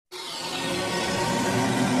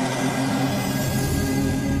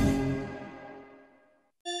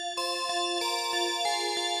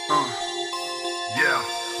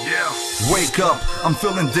Wake up, I'm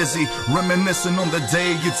feeling dizzy, reminiscing on the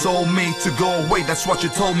day you told me to go away. That's what you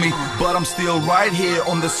told me, but I'm still right here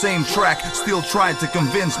on the same track, still trying to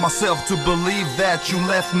convince myself to believe that you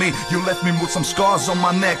left me. You left me with some scars on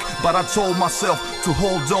my neck, but I told myself to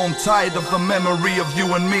hold on tight of the memory of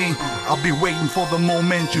you and me. I'll be waiting for the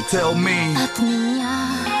moment you tell me. От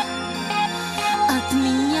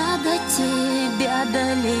меня до тебя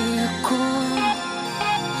далеко.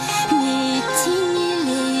 Не идти, не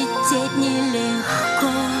лететь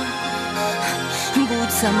нелегко.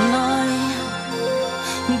 Будь со мной,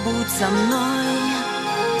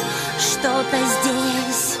 что-то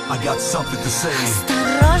здесь. I got something to say.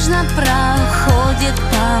 Осторожно проходит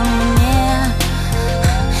по мне,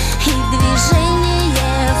 и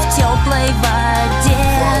движение в теплой воде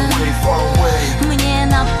мне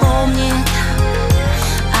напомнит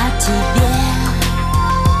о тебе.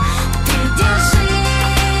 Ты держи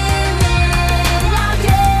меня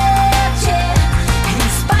крепче, и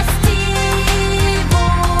спасти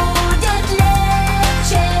будет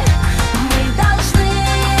легче. Мы должны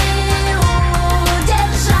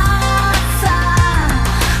удержаться,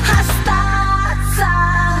 остаться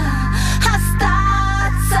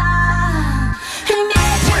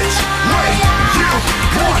медленная,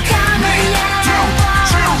 криками.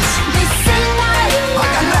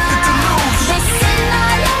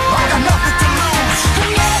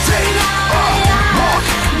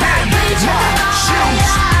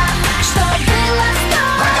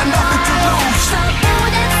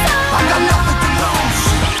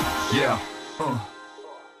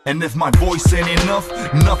 And if my voice ain't enough,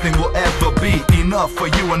 nothing will ever be enough for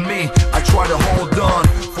you and me. I try to hold on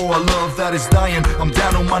for a love that is dying. I'm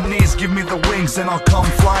down on my knees, give me the wings and I'll come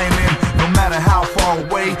flying in. No matter how far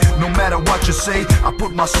away, no matter what you say, I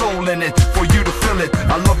put my soul in it for you to feel it.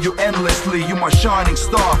 I love you endlessly, you my shining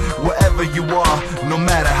star, wherever you are, no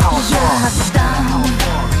matter how far.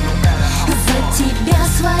 За тебя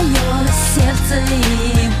свое сердце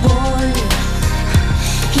и боль.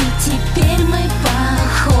 И теперь мы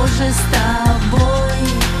похожи с тобой.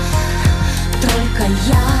 Только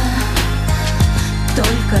я,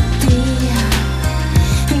 только ты.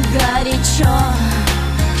 Горячо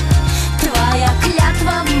твоя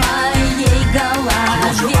клятва в моей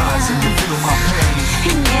голове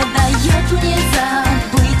не дает мне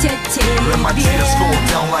забыть о тебе.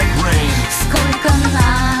 Сколько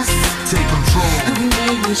нас в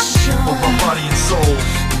ней еще.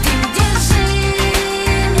 Ты держи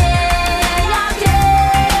меня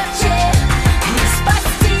крепче, и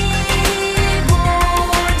спасти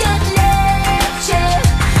будет легче.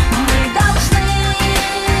 Мы должны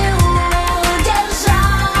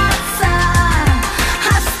удержаться,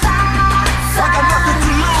 остаться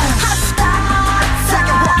медленная, криками.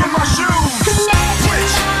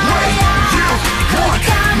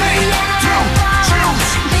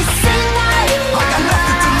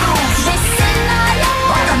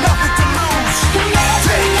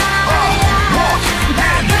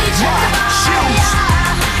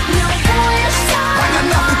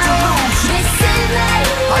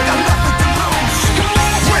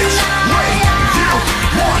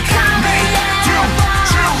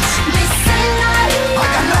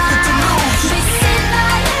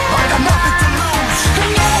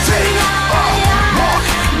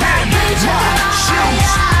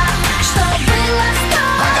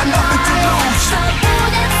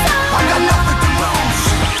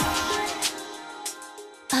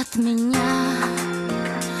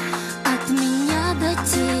 От меня до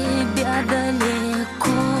тебя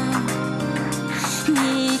далеко.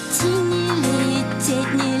 Не идти, не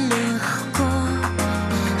лететь нелегко.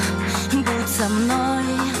 Будь со мной,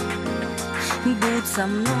 будь со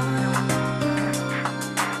мной.